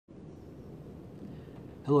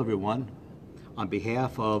Hello, everyone. On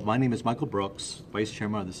behalf of, my name is Michael Brooks, Vice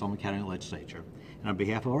Chairman of the Sullivan County Legislature, and on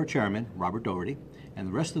behalf of our Chairman, Robert Doherty, and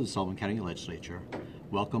the rest of the Sullivan County Legislature,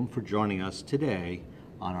 welcome for joining us today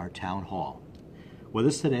on our Town Hall. With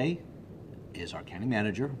us today is our County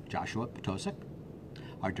Manager, Joshua Potosik,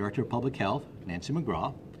 our Director of Public Health, Nancy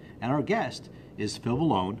McGraw, and our guest is Phil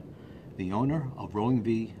Vallone, the owner of Rolling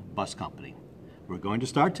V Bus Company. We're going to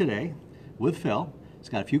start today with Phil. He's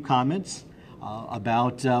got a few comments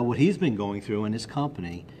about what he's been going through in his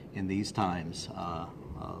company in these times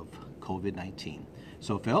of COVID-19.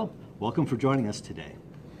 So Phil, welcome for joining us today.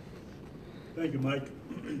 Thank you, Mike.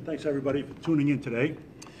 Thanks everybody for tuning in today.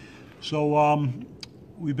 So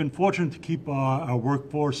we've been fortunate to keep our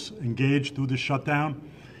workforce engaged through this shutdown.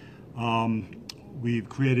 We've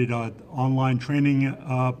created an online training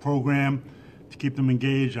program to keep them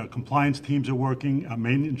engaged. Our compliance teams are working. Our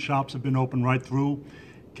maintenance shops have been open right through,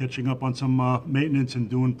 catching up on some maintenance and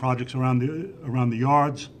doing projects around the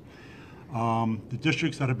yards. The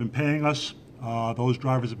districts that have been paying us, those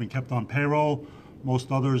drivers have been kept on payroll. Most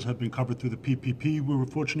others have been covered through the PPP we were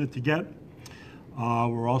fortunate to get.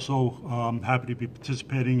 We're also happy to be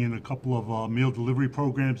participating in a couple of meal delivery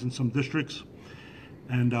programs in some districts.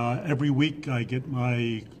 And every week I get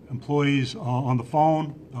my employees on the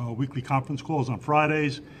phone, weekly conference calls on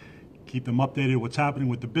Fridays, keep them updated what's happening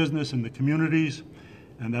with the business and the communities.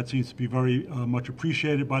 And that seems to be very much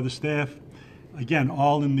appreciated by the staff. Again,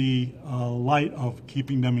 all in the light of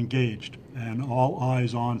keeping them engaged, and all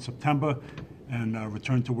eyes on September and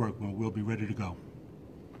return to work when we'll be ready to go.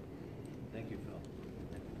 Thank you, Phil.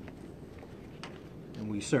 And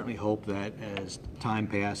we certainly hope that as time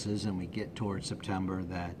passes and we get towards September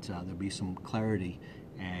that there'll be some clarity,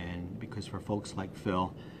 and because for folks like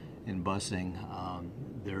Phil in busing,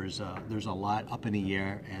 there's a lot up in the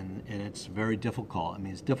air, and it's very difficult. I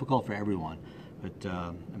mean, it's difficult for everyone, but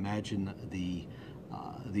imagine the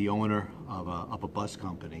owner of a bus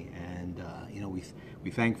company, and you know, we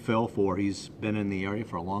thank Phil for he's been in the area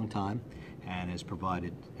for a long time and has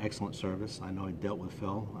provided excellent service. I know I dealt with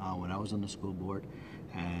Phil when I was on the school board,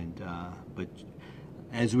 and but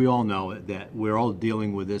as we all know, that we're all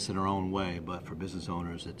dealing with this in our own way. But for business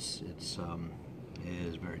owners, it is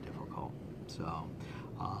very difficult.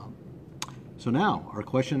 So now, our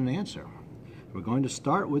question and answer. We're going to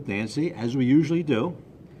start with Nancy, as we usually do.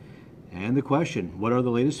 And the question, what are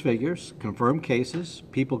the latest figures, confirmed cases,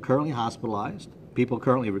 people currently hospitalized, people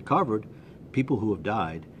currently recovered, people who have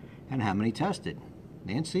died, and how many tested?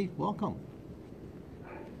 Nancy, welcome.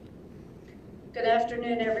 Good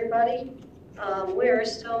afternoon, everybody. We are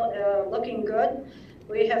still looking good.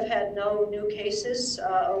 We have had no new cases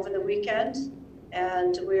over the weekend,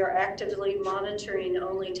 and we are actively monitoring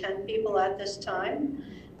only 10 people at this time.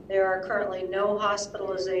 There are currently no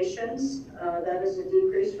hospitalizations. That is a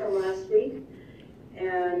decrease from last week.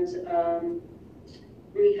 And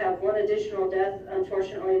we have one additional death,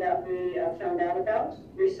 unfortunately, that we found out about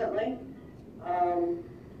recently.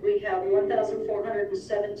 We have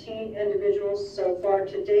 1,417 individuals so far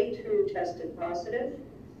to date who tested positive.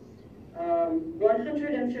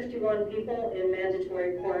 151 people in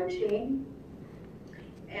mandatory quarantine.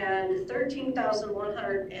 And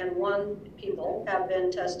 13,101 people have been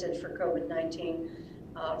tested for COVID-19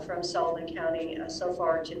 from Sullivan County so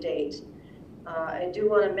far to date. I do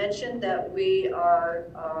want to mention that we are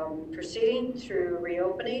proceeding through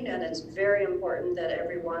reopening, and it's very important that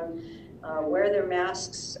everyone wear their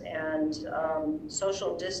masks and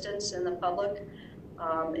social distance in the public.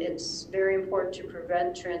 It's very important to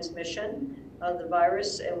prevent transmission of the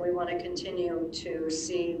virus, and we want to continue to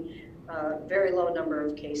see very low number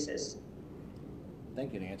of cases.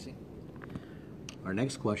 Thank you, Nancy. Our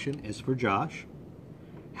next question is for Josh.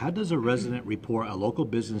 How does a resident report a local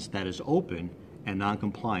business that is open and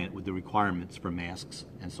non-compliant with the requirements for masks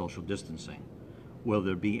and social distancing? Will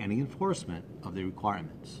there be any enforcement of the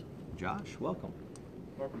requirements? Josh, welcome.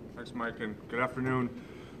 Welcome. Thanks, Mike, and good afternoon.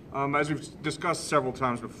 As we've discussed several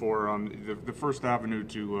times before, the first avenue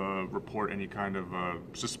to report any kind of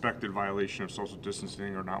suspected violation of social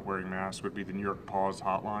distancing or not wearing masks would be the New York Pause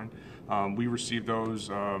hotline. We receive those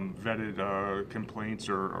vetted complaints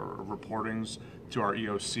or reportings to our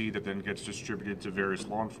EOC that then gets distributed to various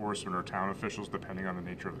law enforcement or town officials depending on the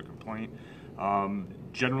nature of the complaint.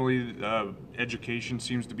 Generally, education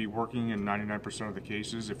seems to be working in 99% of the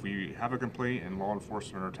cases. If we have a complaint and law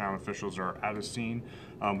enforcement or town officials are at a scene,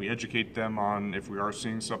 we educate them on if we are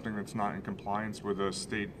seeing something that's not in compliance with a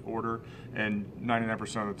state order, and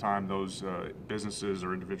 99% of the time those businesses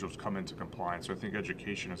or individuals come into compliance. So I think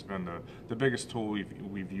education has been the biggest tool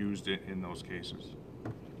we've used in those cases.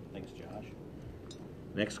 Thanks, Josh.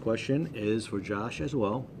 Next question is for Josh as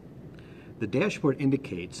well. The dashboard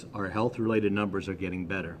indicates our health-related numbers are getting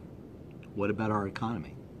better. What about our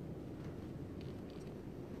economy?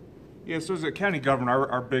 Yeah, so as a county government,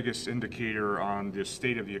 our biggest indicator on the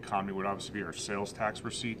state of the economy would obviously be our sales tax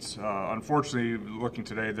receipts. Unfortunately, looking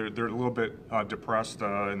today, they're a little bit depressed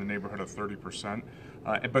in the neighborhood of 30%,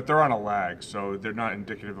 but they're on a lag, so they're not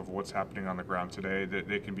indicative of what's happening on the ground today.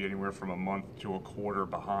 They can be anywhere from a month to a quarter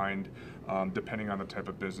behind, depending on the type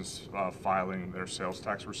of business filing their sales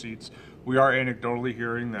tax receipts. We are anecdotally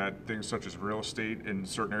hearing that things such as real estate in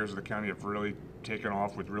certain areas of the county have really taken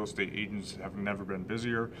off, with real estate agents have never been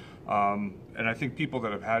busier. And I think people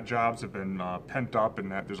that have had jobs have been pent up,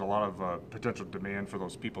 and that there's a lot of potential demand for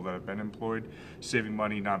those people that have been employed, saving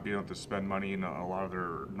money, not being able to spend money in a lot of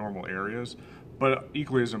their normal areas. But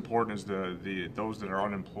equally as important is those that are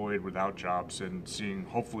unemployed without jobs, and seeing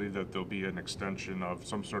hopefully that there'll be an extension of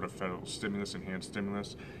some sort of federal stimulus, enhanced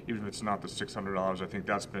stimulus, even if it's not the $600. I think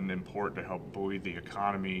that's been important to help buoy the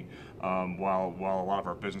economy while a lot of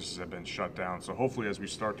our businesses have been shut down. So hopefully as we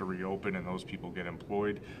start to reopen and those people get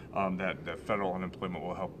employed, that federal unemployment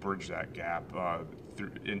will help bridge that gap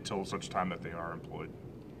until such time that they are employed.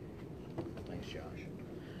 Thanks, Josh.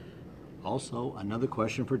 Also, another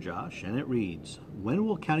question for Josh, and it reads, when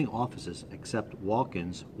will county offices accept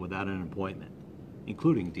walk-ins without an appointment,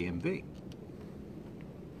 including DMV?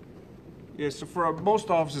 Yeah, so for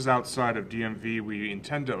most offices outside of DMV, we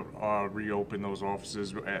intend to reopen those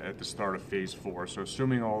offices at the start of Phase 4. So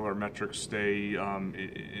assuming all our metrics stay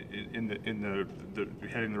heading in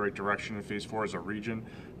the right direction in Phase 4 as a region,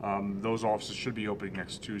 those offices should be opening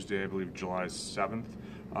next Tuesday, I believe July 7th.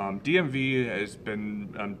 DMV has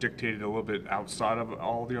been dictated a little bit outside of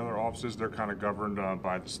all the other offices. They're kind of governed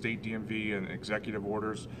by the state DMV and executive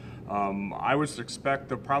orders. I would expect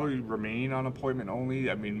they'll probably remain on appointment only.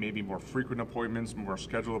 I mean, maybe more frequent appointments, more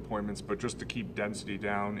scheduled appointments, but just to keep density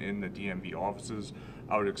down in the DMV offices,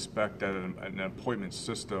 I would expect that an appointment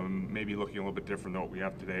system, maybe looking a little bit different than what we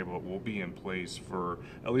have today, but will be in place for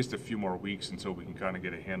at least a few more weeks until we can kind of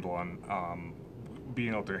get a handle on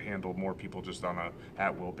being able to handle more people just on a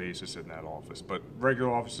at-will basis in that office. But regular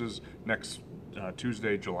offices next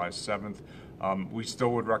Tuesday, July 7th. We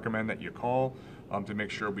still would recommend that you call to make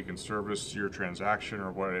sure we can service your transaction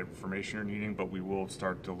or what information you're needing, but we will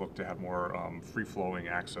start to look to have more free-flowing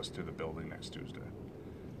access to the building next Tuesday.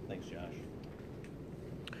 Thanks, Josh.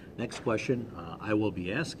 Next question I will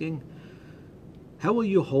be asking, how will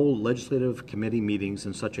you hold legislative committee meetings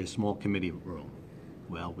in such a small committee room?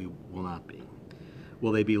 Well, we will not be.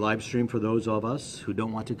 Will they be live streamed for those of us who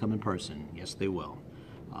don't want to come in person? Yes, they will.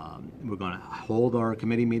 We're going to hold our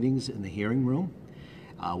committee meetings in the hearing room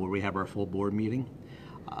where we have our full board meeting.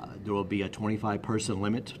 There will be a 25-person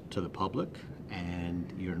limit to the public,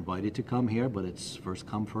 and you're invited to come here, but it's first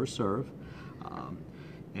come, first serve.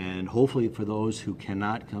 And hopefully for those who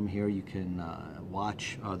cannot come here, you can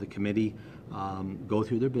watch the committee go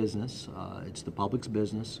through their business. It's the public's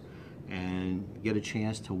business, and get a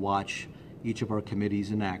chance to watch each of our committees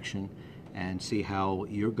in action and see how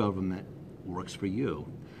your government works for you.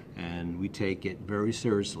 And we take it very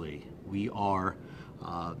seriously. We are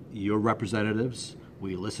your representatives.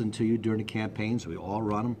 We listen to you during the campaigns. We all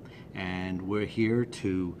run them, and we're here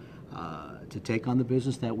to take on the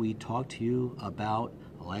business that we talked to you about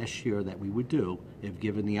last year that we would do if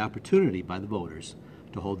given the opportunity by the voters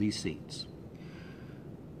to hold these seats.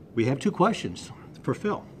 We have two questions for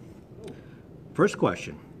Phil. First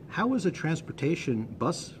question. How is the transportation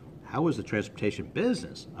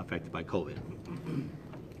business affected by COVID?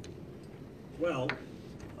 Well,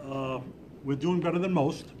 we're doing better than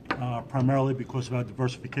most, primarily because of our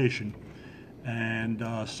diversification and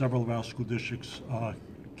several of our school districts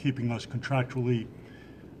keeping us contractually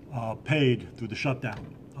paid through the shutdown.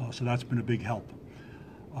 So that's been a big help.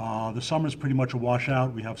 The summer's pretty much a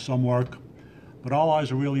washout. We have some work, but all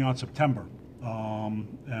eyes are really on September.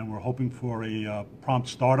 And we're hoping for a prompt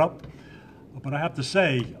startup. But I have to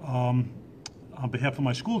say, on behalf of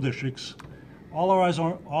my school districts, all eyes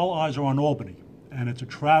are on Albany, and it's a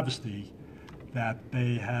travesty that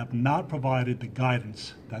they have not provided the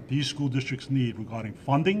guidance that these school districts need regarding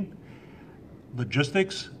funding,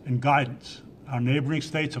 logistics, and guidance. Our neighboring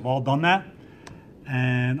states have all done that,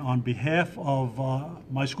 and on behalf of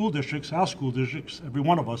my school districts, our school districts, every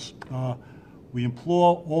one of us, we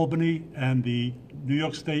implore Albany and the New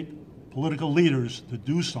York State political leaders to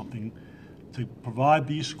do something to provide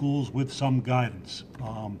these schools with some guidance.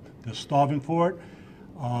 They're starving for it.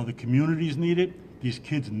 The communities need it. These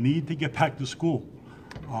kids need to get back to school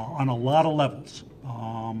on a lot of levels.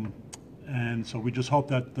 And so we just hope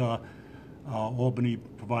that Albany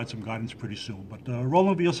provide some guidance pretty soon. But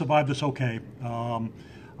Rolandville will survive this okay.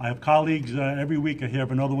 I have colleagues every week. I hear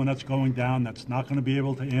of another one that's going down that's not going to be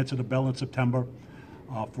able to answer the bell in September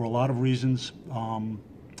for a lot of reasons.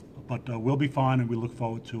 But we'll be fine, and we look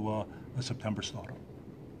forward to a September startup.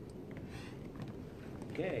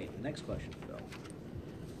 Okay, next question, Phil.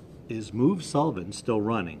 Is Move Sullivan still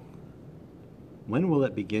running? When will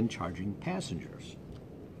it begin charging passengers?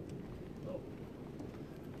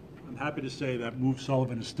 I'm happy to say that Move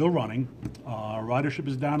Sullivan is still running. Ridership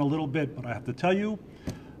is down a little bit, but I have to tell you,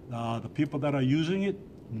 the people that are using it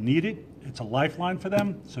need it. It's a lifeline for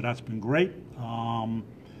them, so that's been great. And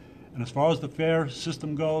as far as the fare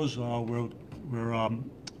system goes, we're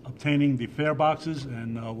obtaining the fare boxes,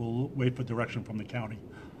 and we'll wait for direction from the county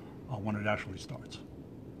when it actually starts.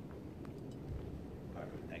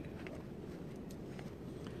 Thank you.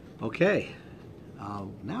 Okay,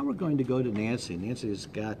 now we're going to go to Nancy. Nancy has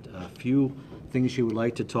got a few things she would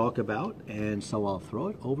like to talk about, and so I'll throw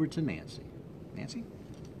it over to Nancy. Nancy?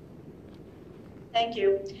 Thank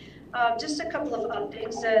you. Just a couple of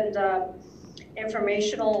updates and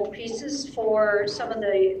informational pieces for some of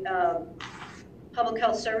the public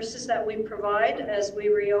health services that we provide as we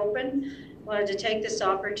reopen. Wanted to take this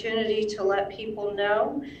opportunity to let people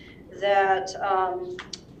know that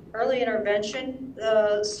early intervention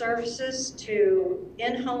services to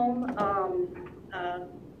in-home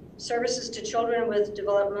services to children with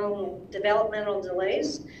developmental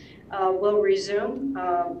delays will resume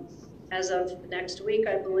as of next week,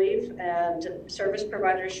 I believe, and service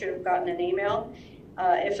providers should have gotten an email.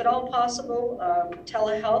 If at all possible,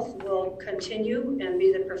 telehealth will continue and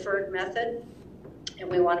be the preferred method, and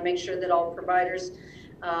we want to make sure that all providers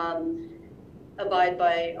abide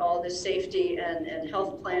by all the safety and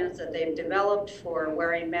health plans that they've developed for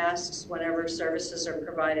wearing masks whenever services are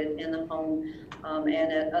provided in the home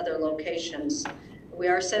and at other locations. We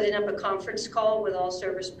are setting up a conference call with all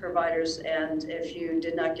service providers, and if you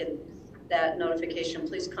did not get that notification,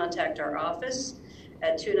 please contact our office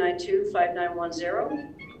at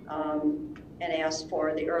 292-5910 and ask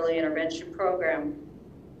for the early intervention program.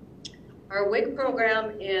 Our WIC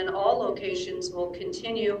program in all locations will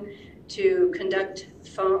continue to conduct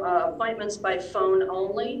appointments by phone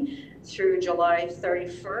only through July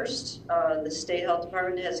 31st. The State Health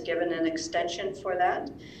Department has given an extension for that,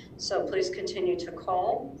 so please continue to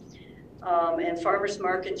call. And farmers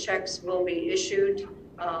market checks will be issued,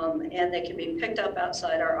 and they can be picked up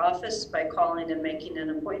outside our office by calling and making an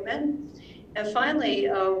appointment. And finally,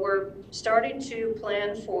 we're starting to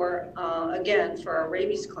plan for, again, for our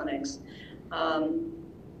rabies clinics.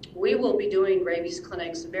 We will be doing rabies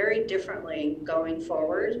clinics very differently going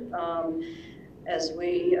forward as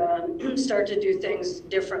we start to do things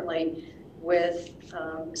differently with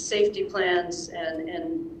safety plans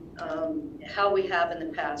and how we have in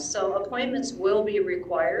the past. So appointments will be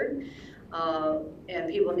required, and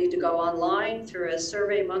people need to go online through a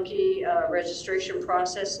SurveyMonkey registration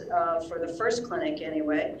process for the first clinic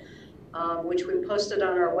anyway, which we posted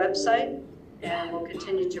on our website, and we'll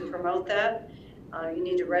continue to promote that. You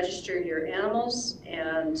need to register your animals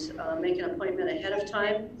and make an appointment ahead of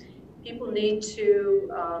time. People need to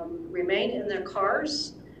remain in their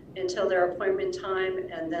cars until their appointment time,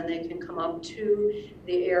 and then they can come up to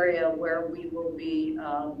the area where we will be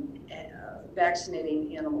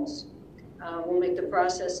vaccinating animals. We'll make the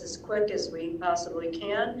process as quick as we possibly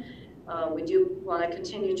can. We do want to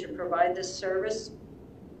continue to provide this service.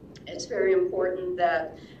 It's very important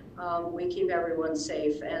that we keep everyone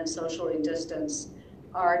safe and socially distanced.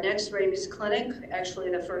 Our next rabies clinic,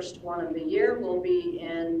 actually the first one of the year, will be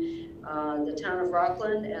in the town of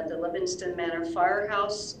Rockland at the Livingston Manor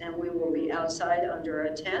Firehouse, and we will be outside under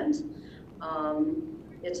a tent.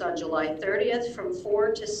 It's on July 30th from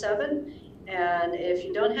 4 to 7. And if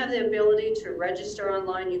you don't have the ability to register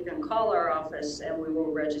online, you can call our office and we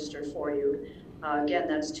will register for you. Again,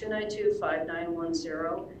 that's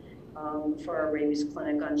 292-5910 for our rabies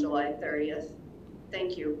clinic on July 30th.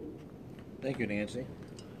 Thank you. Thank you, Nancy.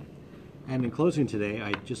 And in closing today,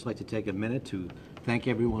 I'd just like to take a minute to thank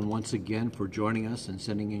everyone once again for joining us and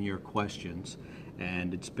sending in your questions.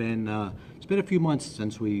 And it's been a few months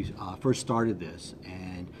since we first started this,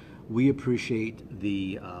 and we appreciate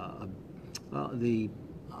the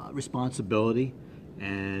responsibility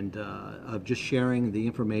and of just sharing the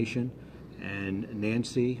information. And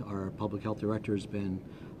Nancy, our public health director, has been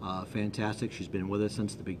fantastic. She's been with us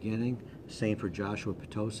since the beginning. Same for Joshua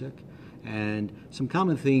Potosik. And some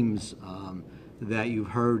common themes that you've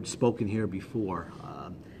heard spoken here before.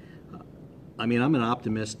 I mean, I'm an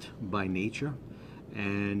optimist by nature,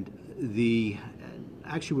 and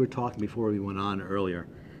actually we were talking before we went on earlier,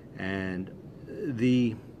 And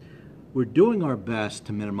we're doing our best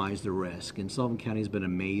to minimize the risk, and Sullivan County has been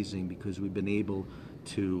amazing because we've been able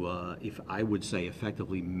to, if I would say,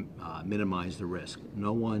 effectively minimize the risk.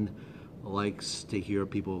 No one likes to hear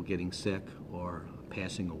people getting sick or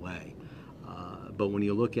passing away. But when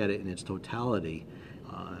you look at it in its totality,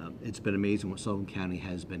 it's been amazing what Sullivan County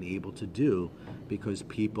has been able to do because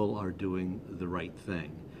people are doing the right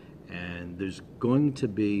thing. And there's going to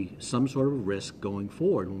be some sort of risk going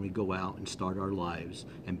forward when we go out and start our lives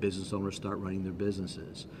and business owners start running their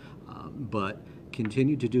businesses. But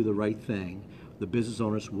continue to do the right thing. The business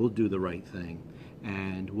owners will do the right thing,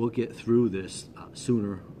 and we'll get through this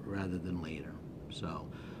sooner rather than later. So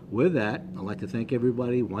with that, I'd like to thank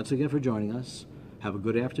everybody once again for joining us. Have a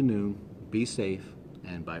good afternoon, be safe,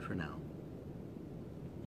 and bye for now.